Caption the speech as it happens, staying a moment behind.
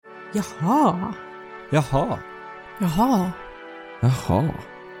Jaha. Jaha. Jaha. Jaha.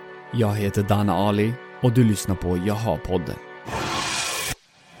 Jag heter Dana Ali och du lyssnar på Jaha-podden.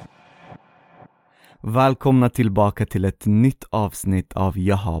 Välkomna tillbaka till ett nytt avsnitt av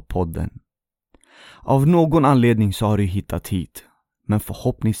Jaha-podden. Av någon anledning så har du hittat hit, men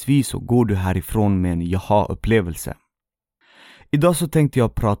förhoppningsvis så går du härifrån med en Jaha-upplevelse. Idag så tänkte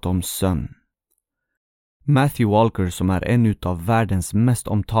jag prata om sömn. Matthew Walker, som är en av världens mest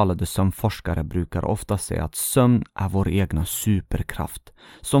omtalade sömnforskare, brukar ofta säga att sömn är vår egna superkraft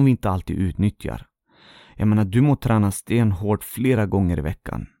som vi inte alltid utnyttjar. Jag menar, du må träna stenhårt flera gånger i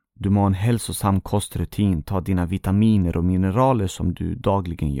veckan. Du må ha en hälsosam kostrutin, ta dina vitaminer och mineraler som du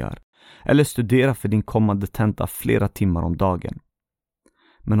dagligen gör. Eller studera för din kommande tenta flera timmar om dagen.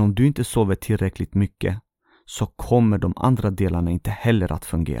 Men om du inte sover tillräckligt mycket så kommer de andra delarna inte heller att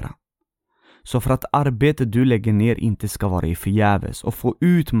fungera. Så för att arbetet du lägger ner inte ska vara i förgäves och få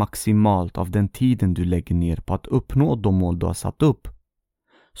ut maximalt av den tiden du lägger ner på att uppnå de mål du har satt upp,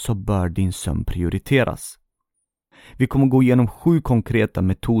 så bör din sömn prioriteras. Vi kommer gå igenom 7 konkreta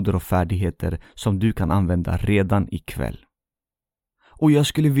metoder och färdigheter som du kan använda redan ikväll. Och jag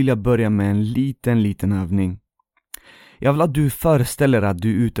skulle vilja börja med en liten övning. Jag vill att du föreställer att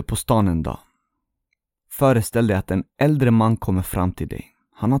du är ute på stan en dag. Föreställ dig att en äldre man kommer fram till dig.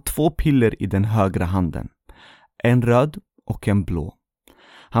 Han har 2 piller i den högra handen. En röd och en blå.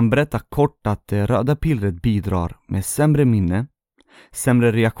 Han berättar kort att det röda pillret bidrar med sämre minne,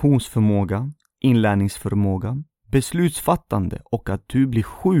 sämre reaktionsförmåga, inlärningsförmåga, beslutsfattande och att du blir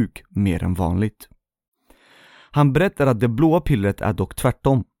sjuk mer än vanligt. Han berättar att det blåa pillret är dock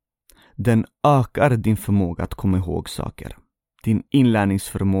tvärtom. Den ökar din förmåga att komma ihåg saker. Din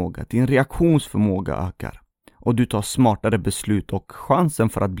inlärningsförmåga, din reaktionsförmåga ökar. Och du tar smartare beslut och chansen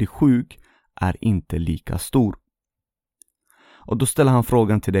för att bli sjuk är inte lika stor. Och då ställer han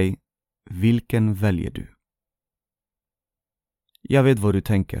frågan till dig: vilken väljer du? Jag vet vad du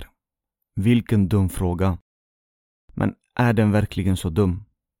tänker. Vilken dum fråga. Men är den verkligen så dum?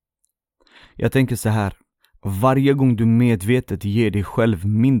 Jag tänker så här. Varje gång du medvetet ger dig själv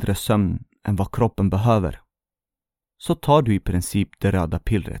mindre sömn än vad kroppen behöver, så tar du i princip det röda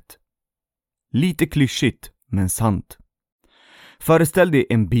pillret. Lite klyschigt, men sant. Föreställ dig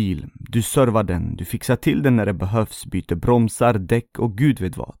en bil. Du servar den, du fixar till den när det behövs, byter bromsar, däck och gud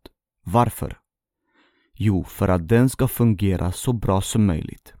vet vad. Varför? Jo, för att den ska fungera så bra som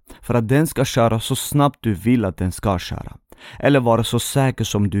möjligt. För att den ska köra så snabbt du vill att den ska köra. Eller vara så säker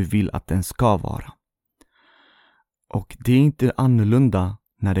som du vill att den ska vara. Och det är inte annorlunda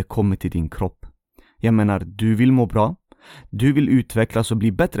när det kommer till din kropp. Jag menar, du vill må bra. Du vill utvecklas och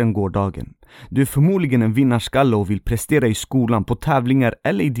bli bättre än gårdagen. Du är förmodligen en vinnarskalle och vill prestera i skolan, på tävlingar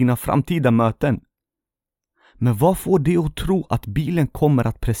eller i dina framtida möten. Men vad får dig att tro att bilen kommer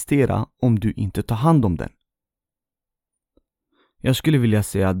att prestera om du inte tar hand om den? Jag skulle vilja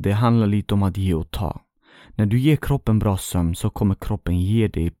säga att det handlar lite om att ge och ta. När du ger kroppen bra sömn så kommer kroppen ge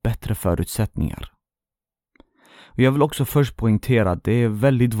dig bättre förutsättningar. Och jag vill också först poängtera att det är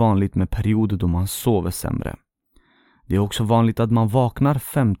väldigt vanligt med perioder då man sover sämre. Det är också vanligt att man vaknar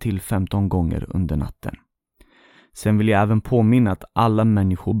 5-15 gånger under natten. Sen vill jag även påminna att alla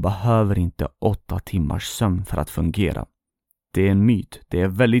människor behöver inte 8 timmars sömn för att fungera. Det är en myt, det är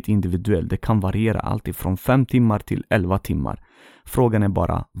väldigt individuellt, det kan variera allt ifrån 5 timmar till 11 timmar. Frågan är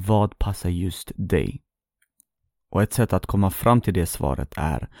bara, vad passar just dig? Och ett sätt att komma fram till det svaret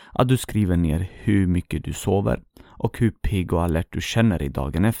är att du skriver ner hur mycket du sover och hur pigg och alert du känner dig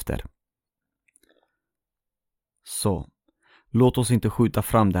dagen efter. Så, låt oss inte skjuta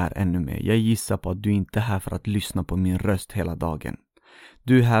fram det här ännu mer. Jag gissar på att du inte är här för att lyssna på min röst hela dagen.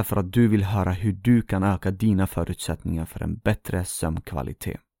 Du är här för att du vill höra hur du kan öka dina förutsättningar för en bättre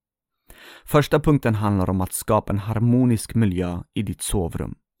sömnkvalitet. Första punkten handlar om att skapa en harmonisk miljö i ditt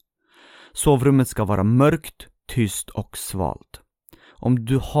sovrum. Sovrummet ska vara mörkt, tyst och svalt. Om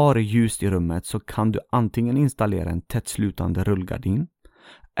du har ljus i rummet så kan du antingen installera en tättslutande rullgardin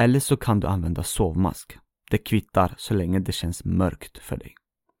eller så kan du använda sovmask. Det kvittar så länge det känns mörkt för dig.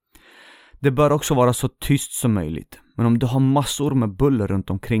 Det bör också vara så tyst som möjligt. Men om du har massor med buller runt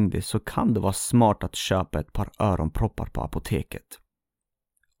omkring dig så kan det vara smart att köpa ett par öronproppar på apoteket.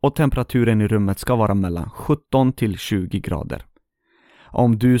 Och temperaturen i rummet ska vara mellan 17 till 20 grader.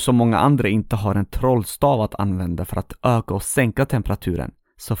 Om du som många andra inte har en trollstav att använda för att öka och sänka temperaturen,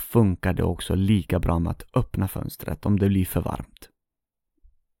 så funkar det också lika bra med att öppna fönstret om det blir för varmt.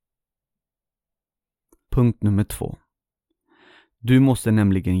 Punkt nummer 2. Du måste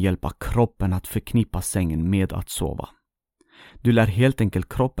nämligen hjälpa kroppen att förknippa sängen med att sova. Du lär helt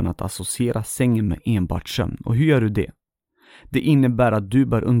enkelt kroppen att associera sängen med enbart sömn. Och hur gör du det? Det innebär att du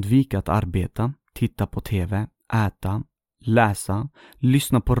bör undvika att arbeta, titta på TV, äta, läsa,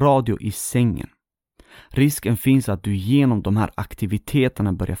 lyssna på radio i sängen. Risken finns att du genom de här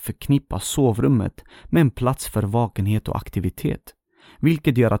aktiviteterna börjar förknippa sovrummet med en plats för vakenhet och aktivitet,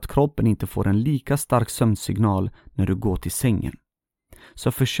 vilket gör att kroppen inte får en lika stark sömnsignal när du går till sängen.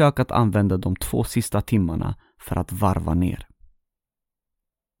 Så försök att använda de 2 sista timmarna för att varva ner.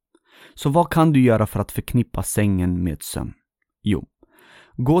 Så vad kan du göra för att förknippa sängen med sömn? Jo,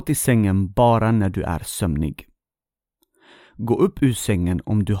 gå till sängen bara när du är sömnig. Gå upp ur sängen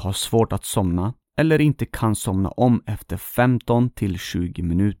om du har svårt att somna eller inte kan somna om efter 15 till 20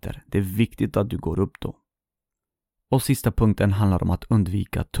 minuter. Det är viktigt att du går upp då. Och sista punkten handlar om att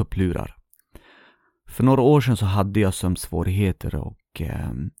undvika tupplurar. För några år sedan så hade jag sömnsvårigheter och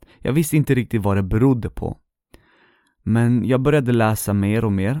jag visste inte riktigt vad det berodde på. Men jag började läsa mer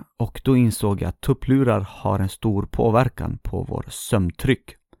och mer och då insåg jag att tupplurar har en stor påverkan på vår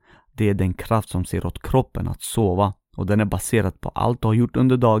sömntryck. Det är den kraft som ser åt kroppen att sova och den är baserad på allt du har gjort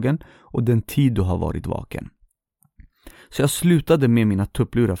under dagen och den tid du har varit vaken. Så jag slutade med mina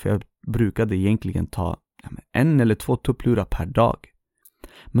tupplurar för jag brukade egentligen ta 1 eller 2 tupplurar per dag.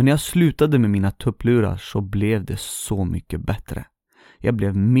 Men när jag slutade med mina tupplurar så blev det så mycket bättre. Jag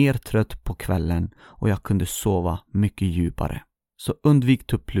blev mer trött på kvällen och jag kunde sova mycket djupare. Så undvik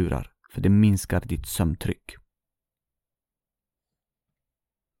tupplurar för det minskar ditt sömntryck.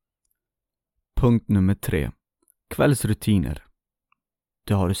 Punkt nummer 3. Kvällsrutiner.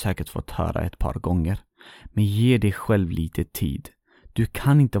 Det har du säkert fått höra ett par gånger. Men ge dig själv lite tid. Du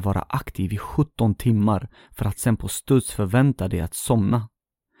kan inte vara aktiv i 17 timmar för att sen på studs förvänta dig att somna.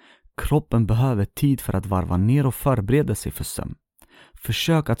 Kroppen behöver tid för att varva ner och förbereda sig för sömn.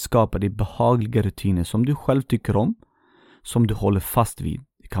 Försök att skapa dig behagliga rutiner som du själv tycker om, som du håller fast vid.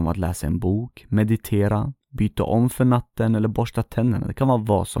 Det kan vara att läsa en bok, meditera, byta om för natten eller borsta tänderna. Det kan vara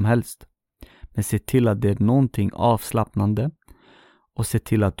vad som helst. Men se till att det är någonting avslappnande och se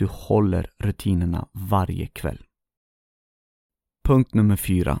till att du håller rutinerna varje kväll. Punkt nummer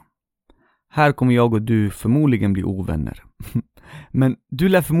 4. Här kommer jag och du förmodligen bli ovänner. Men du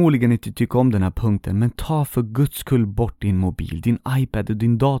lär förmodligen inte tycka om den här punkten, men ta för Guds skull bort din mobil, din iPad och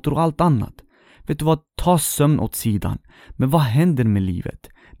din dator och allt annat. Vet du vad? Ta sömn åt sidan. Men vad händer med livet?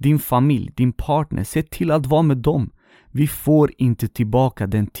 Din familj, din partner, se till att vara med dem. Vi får inte tillbaka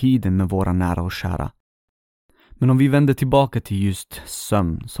den tiden med våra nära och kära. Men om vi vänder tillbaka till just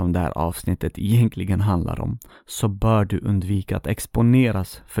sömn som det här avsnittet egentligen handlar om, så bör du undvika att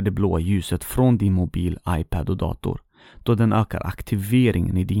exponeras för det blåa ljuset från din mobil, iPad och dator, då den ökar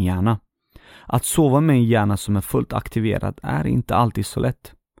aktiveringen i din hjärna. Att sova med en hjärna som är fullt aktiverad är inte alltid så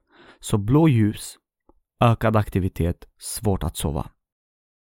lätt. Så blå ljus, ökad aktivitet, svårt att sova.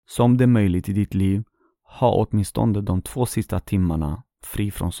 Så om det är möjligt i ditt liv, ha åtminstone de 2 sista timmarna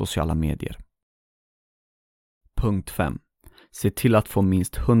fri från sociala medier. Punkt 5. Se till att få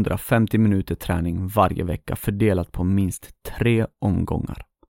minst 150 minuter träning varje vecka fördelat på minst 3 omgångar.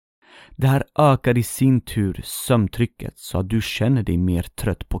 Det här ökar i sin tur sömntrycket så att du känner dig mer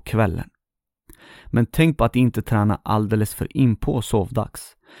trött på kvällen. Men tänk på att inte träna alldeles för in på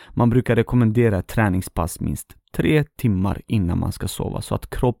sovdags. Man brukar rekommendera ett träningspass minst 3 timmar innan man ska sova så att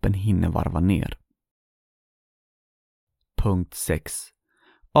kroppen hinner varva ner. Punkt 6.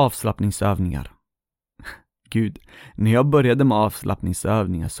 Avslappningsövningar. Gud, när jag började med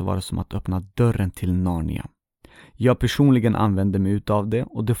avslappningsövningar så var det som att öppna dörren till Narnia. Jag personligen använde mig utav det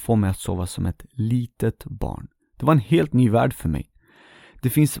och det får mig att sova som ett litet barn. Det var en helt ny värld för mig. Det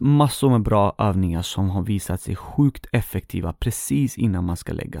finns massor med bra övningar som har visat sig sjukt effektiva precis innan man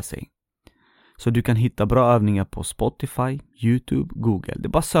ska lägga sig. Så du kan hitta bra övningar på Spotify, YouTube, Google. Det är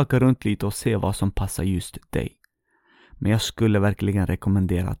bara att söka runt lite och se vad som passar just dig. Men jag skulle verkligen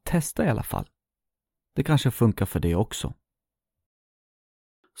rekommendera att testa i alla fall. Det kanske funkar för dig också.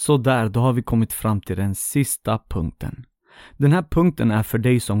 Så där, då har vi kommit fram till den sista punkten. Den här punkten är för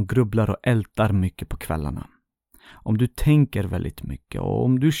dig som grubblar och ältar mycket på kvällarna. Om du tänker väldigt mycket och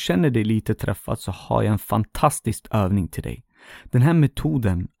om du känner dig lite träffad så har jag en fantastisk övning till dig. Den här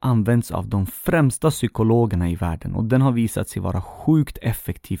metoden används av de främsta psykologerna i världen och den har visat sig vara sjukt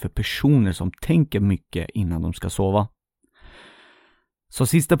effektiv för personer som tänker mycket innan de ska sova. Så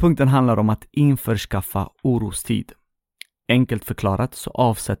sista punkten handlar om att införskaffa orostid. Enkelt förklarat så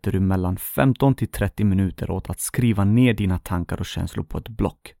avsätter du mellan 15 till 30 minuter åt att skriva ner dina tankar och känslor på ett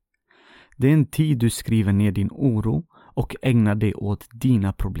block. Det är en tid du skriver ner din oro och ägnar dig åt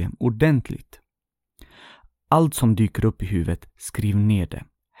dina problem ordentligt. Allt som dyker upp i huvudet, skriv ner det.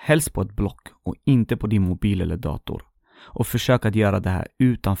 Helst på ett block och inte på din mobil eller dator. Och försök att göra det här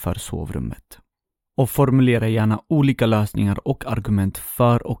utanför sovrummet. Och formulera gärna olika lösningar och argument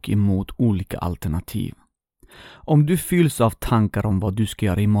för och emot olika alternativ. Om du fylls av tankar om vad du ska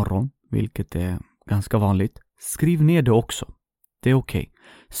göra imorgon, vilket är ganska vanligt, skriv ner det också. Det är okej.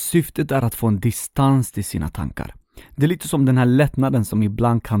 Syftet är att få en distans till sina tankar. Det är lite som den här lättnaden som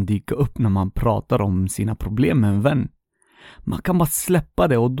ibland kan dyka upp när man pratar om sina problem med en vän. Man kan bara släppa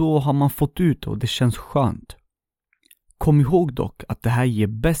det och då har man fått ut och det känns skönt. Kom ihåg dock att det här ger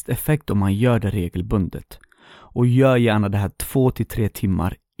bäst effekt om man gör det regelbundet. Och gör gärna det här 2-3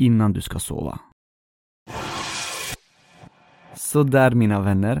 timmar innan du ska sova. Så där mina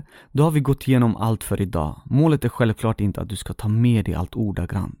vänner, då har vi gått igenom allt för idag. Målet är självklart inte att du ska ta med dig allt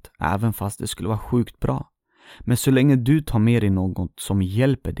ordagrant, även fast det skulle vara sjukt bra. Men så länge du tar med dig något som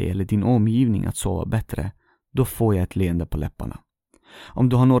hjälper dig eller din omgivning att sova bättre, då får jag ett leende på läpparna. Om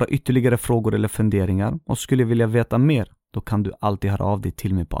du har några ytterligare frågor eller funderingar och skulle vilja veta mer, då kan du alltid höra av dig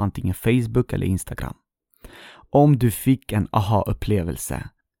till mig på antingen Facebook eller Instagram. Om du fick en aha-upplevelse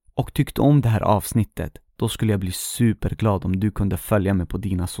och tyckte om det här avsnittet, då skulle jag bli superglad om du kunde följa mig på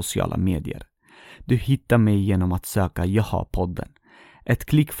dina sociala medier. Du hittar mig genom att söka Jaha-podden. Ett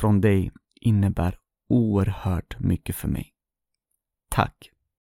klick från dig innebär oerhört mycket för mig. Tack!